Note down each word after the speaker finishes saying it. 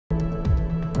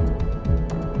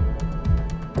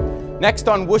Next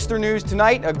on Worcester News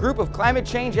tonight, a group of climate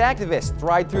change activists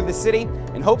ride through the city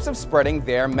in hopes of spreading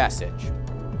their message.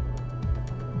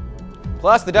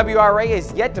 Plus, the WRA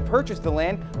is yet to purchase the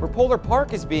land where Polar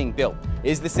Park is being built.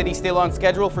 Is the city still on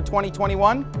schedule for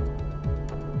 2021?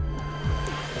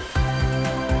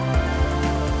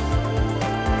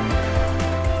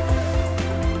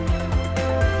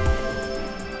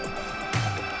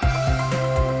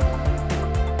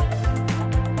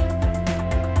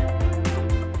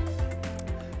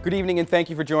 Good evening and thank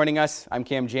you for joining us. I'm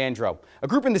Cam Jandro. A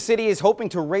group in the city is hoping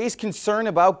to raise concern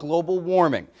about global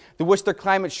warming. The Worcester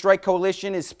Climate Strike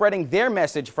Coalition is spreading their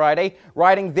message Friday,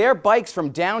 riding their bikes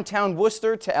from downtown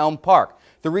Worcester to Elm Park.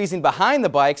 The reason behind the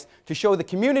bikes, to show the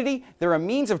community they're a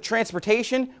means of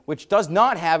transportation which does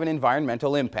not have an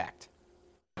environmental impact.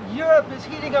 Europe is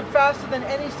heating up faster than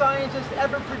any scientist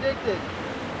ever predicted.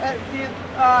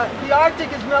 The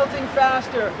Arctic is melting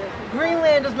faster.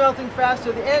 Greenland is melting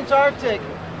faster. The Antarctic.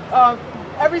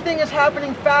 Everything is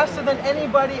happening faster than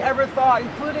anybody ever thought,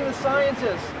 including the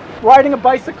scientists. Riding a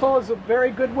bicycle is a very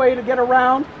good way to get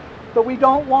around, but we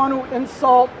don't want to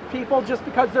insult people just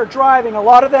because they're driving. A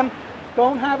lot of them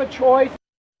don't have a choice.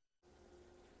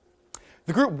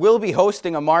 The group will be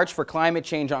hosting a march for climate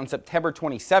change on September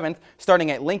 27th,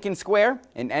 starting at Lincoln Square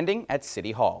and ending at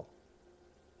City Hall.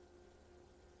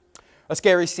 A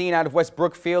scary scene out of West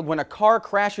Brookfield when a car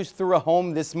crashes through a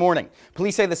home this morning.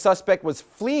 Police say the suspect was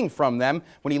fleeing from them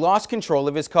when he lost control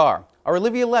of his car. Our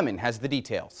Olivia Lemon has the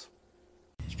details.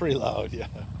 It's pretty loud, yeah.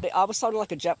 It almost sounded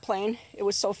like a jet plane. It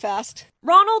was so fast.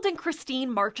 Ronald and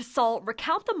Christine Marchesal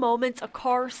recount the moments a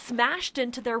car smashed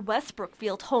into their West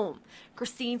Brookfield home.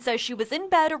 Christine says she was in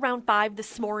bed around 5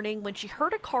 this morning when she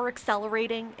heard a car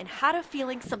accelerating and had a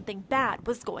feeling something bad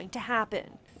was going to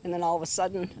happen. And then all of a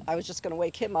sudden, I was just going to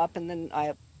wake him up, and then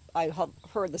I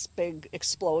heard this big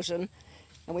explosion,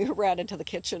 and we ran into the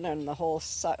kitchen, and the whole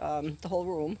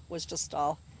room was just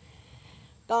all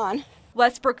gone.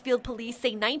 West Brookfield police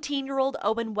say 19-year-old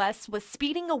Owen West was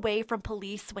speeding away from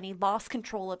police when he lost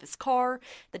control of his car.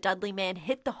 The Dudley man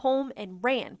hit the home and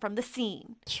ran from the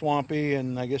scene. Swampy,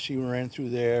 and I guess he ran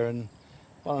through there, and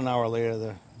about an hour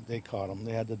later, they caught him.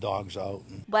 They had the dogs out.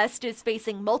 West is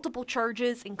facing multiple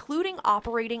charges, including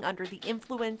operating under the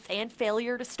influence and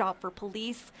failure to stop for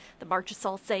police. The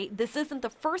Marchesals say this isn't the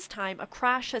first time a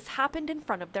crash has happened in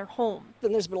front of their home.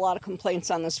 Then there's been a lot of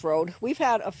complaints on this road. We've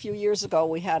had a few years ago,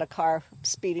 we had a car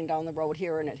speeding down the road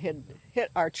here, and it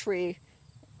hit our tree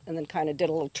and then kind of did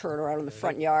a little turnaround in the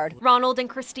front yard. Ronald and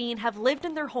Christine have lived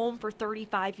in their home for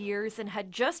 35 years and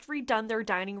had just redone their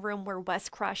dining room where West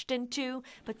crashed into,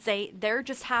 but say they're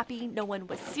just happy no one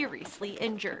was seriously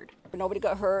injured. Nobody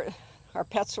got hurt. Our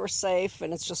pets were safe,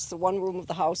 and it's just the one room of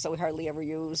the house that we hardly ever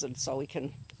use, and so we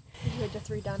can... You had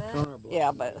just redone it?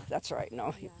 Yeah, but that's right,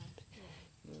 no. Yeah.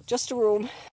 Just a room.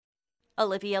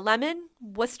 Olivia Lemon,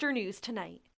 Worcester News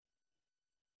Tonight.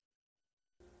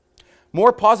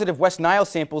 More positive West Nile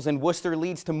samples in Worcester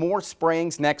leads to more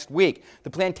sprayings next week. The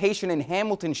Plantation and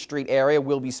Hamilton Street area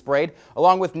will be sprayed,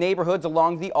 along with neighborhoods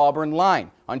along the Auburn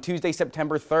line. On Tuesday,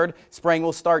 September 3rd, spraying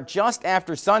will start just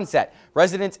after sunset.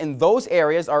 Residents in those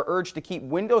areas are urged to keep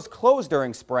windows closed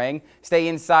during spraying, stay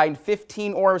inside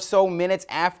 15 or so minutes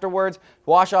afterwards,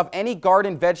 wash off any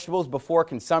garden vegetables before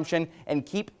consumption, and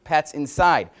keep pets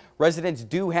inside. Residents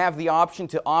do have the option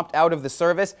to opt out of the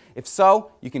service. If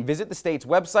so, you can visit the state's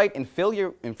website and fill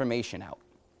your information out.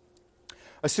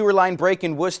 A sewer line break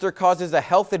in Worcester causes a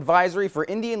health advisory for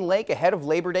Indian Lake ahead of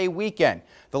Labor Day weekend.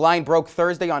 The line broke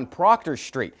Thursday on Proctor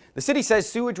Street. The city says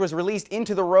sewage was released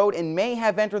into the road and may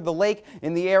have entered the lake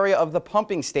in the area of the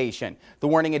pumping station. The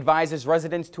warning advises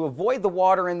residents to avoid the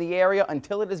water in the area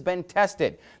until it has been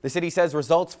tested. The city says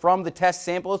results from the test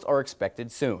samples are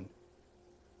expected soon.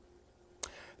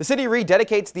 The city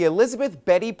rededicates the Elizabeth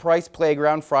Betty Price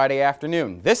Playground Friday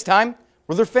afternoon, this time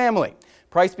with her family.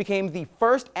 Price became the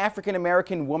first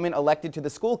African-American woman elected to the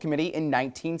school committee in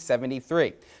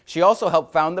 1973. She also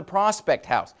helped found the Prospect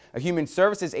House, a human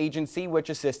services agency which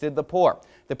assisted the poor.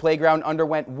 The playground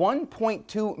underwent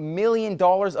 $1.2 million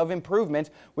of improvements,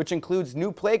 which includes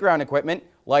new playground equipment,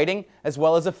 lighting, as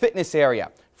well as a fitness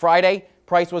area. Friday,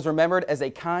 Price was remembered as a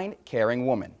kind, caring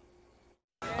woman.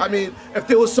 I mean, if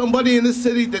there was somebody in the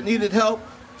city that needed help,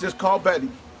 just call Betty.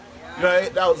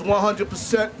 Right? That was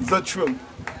 100% the truth.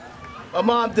 My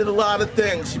mom did a lot of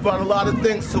things. She brought a lot of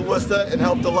things to Worcester and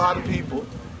helped a lot of people.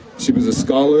 She was a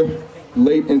scholar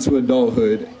late into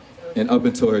adulthood and up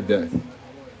until her death.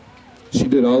 She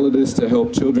did all of this to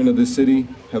help children of the city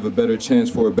have a better chance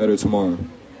for a better tomorrow.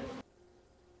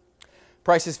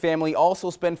 Price's family also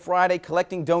spent Friday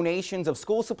collecting donations of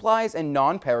school supplies and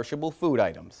non-perishable food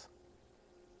items.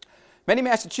 Many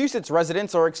Massachusetts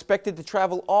residents are expected to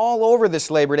travel all over this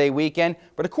Labor Day weekend,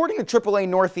 but according to AAA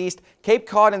Northeast, Cape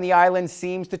Cod and the islands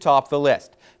seems to top the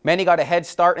list. Many got a head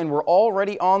start and were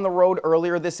already on the road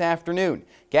earlier this afternoon.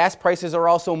 Gas prices are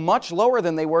also much lower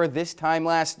than they were this time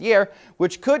last year,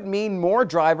 which could mean more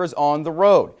drivers on the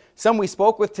road. Some we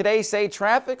spoke with today say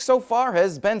traffic so far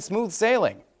has been smooth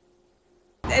sailing.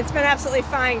 It's been absolutely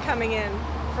fine coming in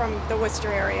from the Worcester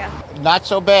area. Not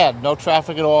so bad. No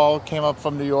traffic at all. Came up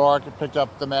from New York and picked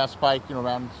up the Mass Pike,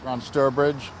 around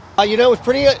Sturbridge. It was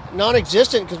pretty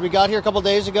non-existent because we got here a couple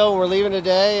days ago and we're leaving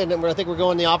today, and I think we're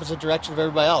going the opposite direction of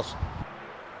everybody else.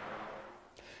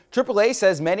 AAA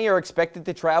says many are expected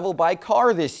to travel by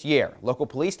car this year. Local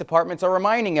police departments are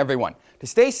reminding everyone to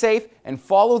stay safe and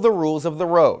follow the rules of the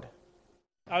road.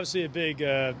 Obviously a big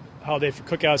holiday for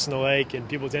cookouts in the lake, and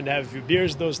people tend to have a few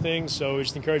beers and those things, so we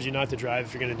just encourage you not to drive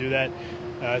if you're going to do that.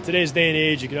 Today's day and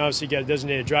age, you can obviously get a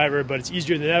designated driver, but it's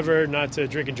easier than ever not to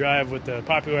drink and drive with the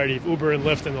popularity of Uber and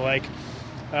Lyft and the like.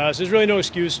 So there's really no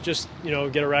excuse, just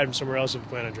get a ride from somewhere else if you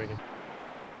plan on drinking.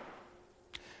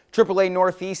 AAA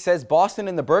Northeast says Boston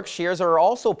and the Berkshires are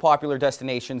also popular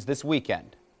destinations this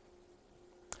weekend.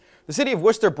 The city of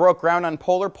Worcester broke ground on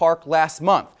Polar Park last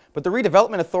month, but the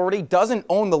redevelopment authority doesn't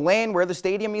own the land where the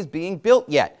stadium is being built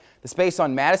yet. The space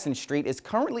on Madison Street is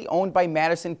currently owned by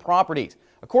Madison Properties.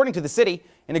 According to the city,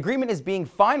 an agreement is being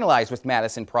finalized with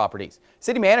Madison Properties.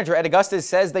 City manager Ed Augustus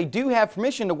says they do have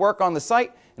permission to work on the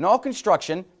site and all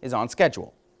construction is on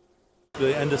schedule.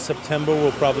 The end of September,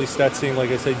 we'll probably start seeing, like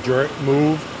I say, dirt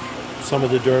move. Some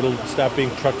of the dirt will start being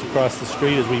trucked across the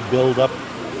street as we build up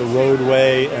the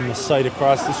roadway and the site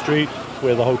across the street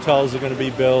where the hotels are going to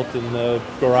be built and the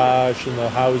garage and the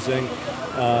housing.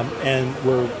 And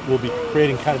we'll be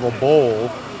creating kind of a bowl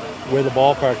where the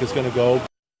ballpark is going to go.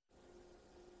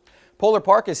 Polar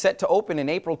Park is set to open in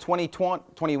April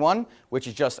 2021, which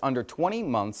is just under 20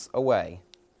 months away.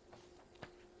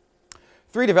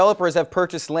 3 developers have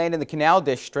purchased land in the Canal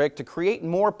District to create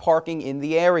more parking in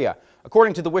the area.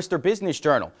 According to the Worcester Business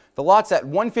Journal, the lots at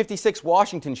 156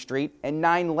 Washington Street and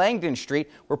 9 Langdon Street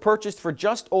were purchased for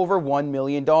just over $1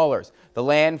 million. The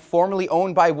land, formerly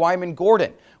owned by Wyman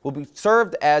Gordon, will be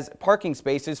served as parking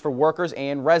spaces for workers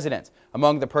and residents.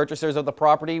 Among the purchasers of the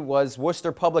property was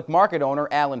Worcester Public Market owner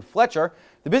Alan Fletcher.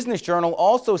 The Business Journal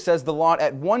also says the lot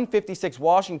at 156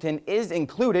 Washington is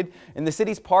included in the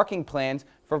city's parking plans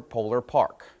for Polar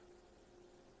Park.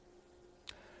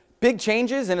 Big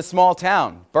changes in a small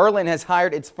town. Berlin has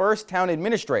hired its first town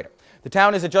administrator. The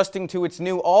town is adjusting to its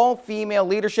new all-female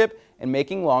leadership and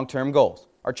making long-term goals.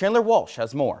 Our Chandler Walsh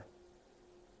has more.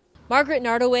 Margaret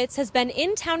Nardowitz has been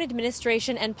in town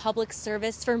administration and public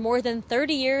service for more than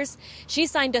 30 years. She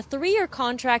signed a 3-year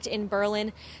contract in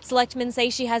Berlin. Selectmen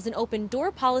say she has an open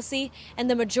door policy, and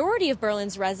the majority of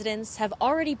Berlin's residents have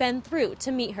already been through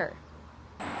to meet her.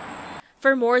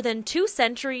 For more than 2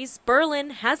 centuries, Berlin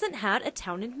hasn't had a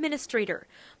town administrator.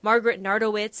 Margaret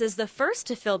Nardowitz is the first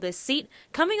to fill this seat,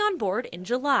 coming on board in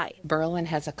July. Berlin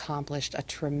has accomplished a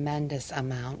tremendous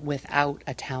amount without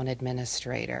a town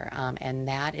administrator, and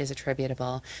that is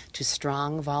attributable to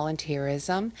strong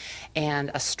volunteerism and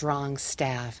a strong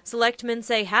staff. Selectmen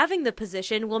say having the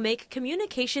position will make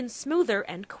communication smoother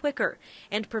and quicker,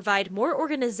 and provide more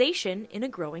organization in a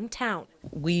growing town.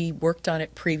 We worked on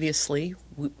it previously.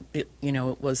 It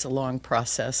was a long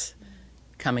process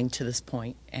coming to this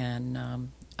point, and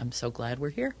I'm so glad we're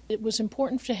here. It was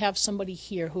important to have somebody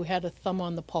here who had a thumb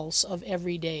on the pulse of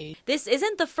every day. This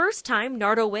isn't the first time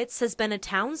Nardowitz has been a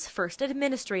town's first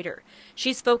administrator.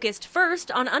 She's focused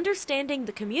first on understanding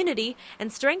the community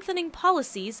and strengthening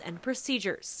policies and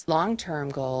procedures. Long-term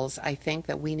goals, I think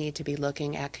that we need to be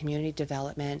looking at community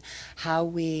development, how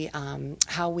we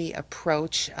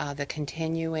approach the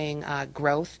continuing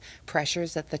growth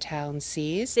pressures that the town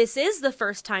sees. This is the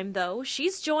first time, though,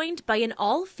 she's joined by an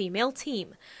all-female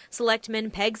team.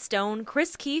 Selectmen Peg Stone,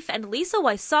 Chris Keefe, and Lisa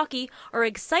Wysocki are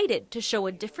excited to show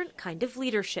a different kind of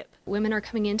leadership. Women are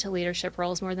coming into leadership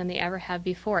roles more than they ever have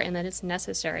before, and that it's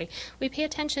necessary. We pay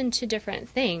attention to different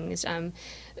things.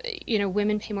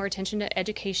 Women pay more attention to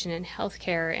education and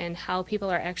healthcare and how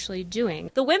people are actually doing.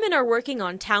 The women are working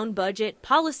on town budget,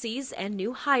 policies, and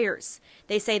new hires.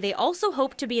 They say they also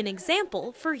hope to be an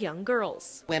example for young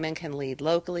girls. Women can lead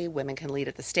locally, women can lead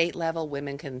at the state level,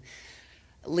 women can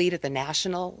lead at the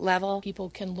national level.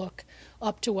 People can look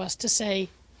up to us to say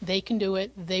they can do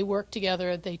it, they work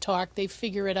together, they talk, they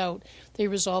figure it out, they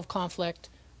resolve conflict.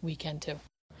 We can too.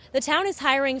 The town is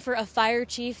hiring for a fire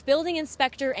chief, building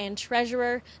inspector, and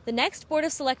treasurer. The next Board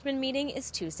of Selectmen meeting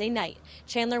is Tuesday night.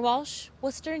 Chandler Walsh,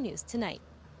 Worcester News Tonight.